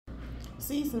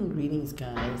Season greetings,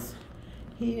 guys.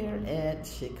 Here at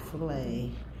Chick-fil-A.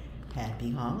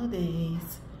 Happy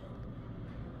holidays.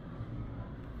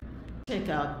 Check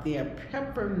out their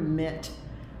peppermint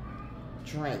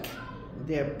drink,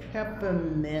 their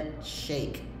peppermint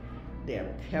shake,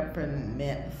 their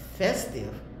peppermint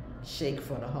festive shake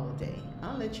for the holiday.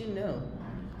 I'll let you know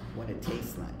what it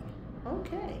tastes like.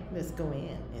 Okay, let's go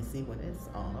in and see what it's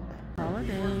all about.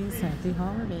 Holidays, happy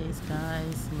holidays,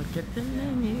 guys. Look at the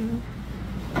menu.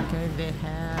 Okay, they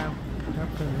have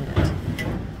peppermint,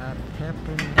 a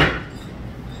peppermint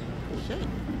shake.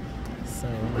 So,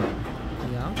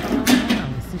 y'all come on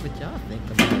down and see what y'all think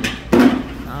about it.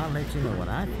 I'll let you know what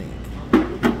I think.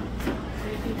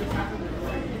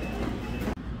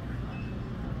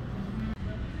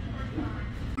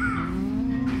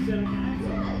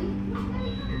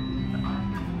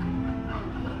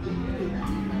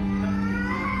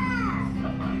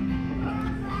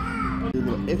 A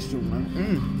little extra one.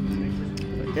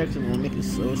 The extra one make it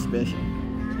so special.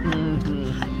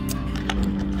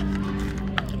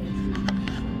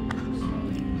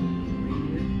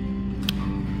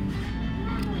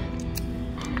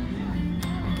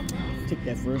 Take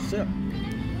that first sip.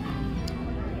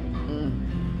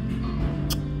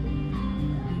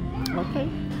 Okay.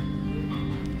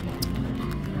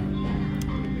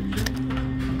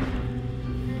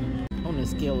 On a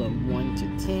scale of 1 to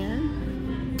 10,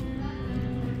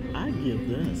 I give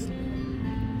this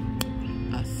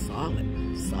a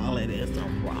solid as a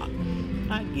rock.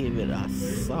 I give it a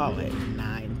solid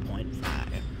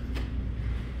 9.5.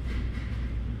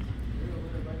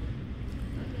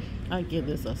 I give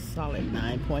this a solid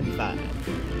 9.5.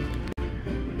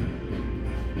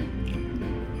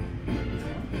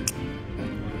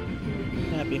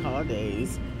 Happy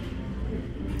holidays.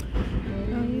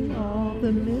 All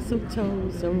the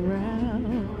mistletoes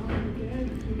around.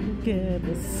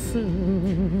 Together soon.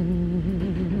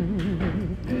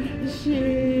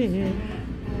 Shit.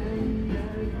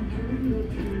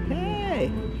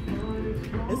 Hey,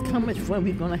 it's how much fun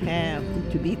we're gonna have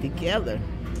to be together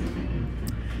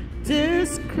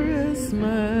this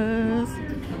Christmas.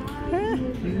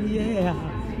 Yeah.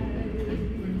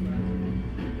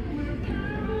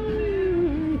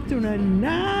 Through the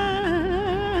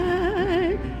night,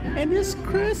 and this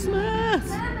Christmas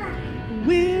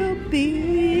will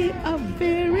be a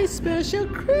very special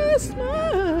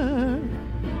Christmas.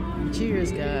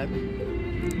 Cheers, God.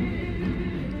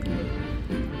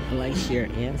 Like, share,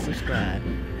 and subscribe.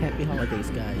 Happy holidays,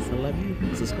 guys. I love you.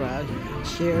 Subscribe,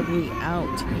 share me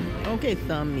out. Okay,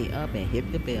 thumb me up and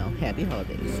hit the bell. Happy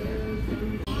holidays.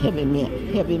 Heavy mint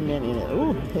in it.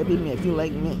 Ooh, heavy mint. If you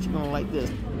like mint, you're gonna like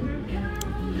this.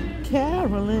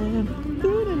 Caroling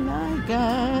through the night,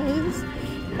 guys.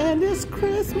 And this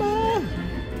Christmas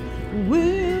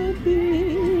will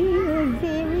be a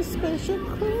very special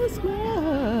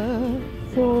Christmas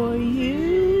for you.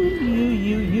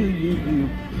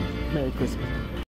 Merry Christmas.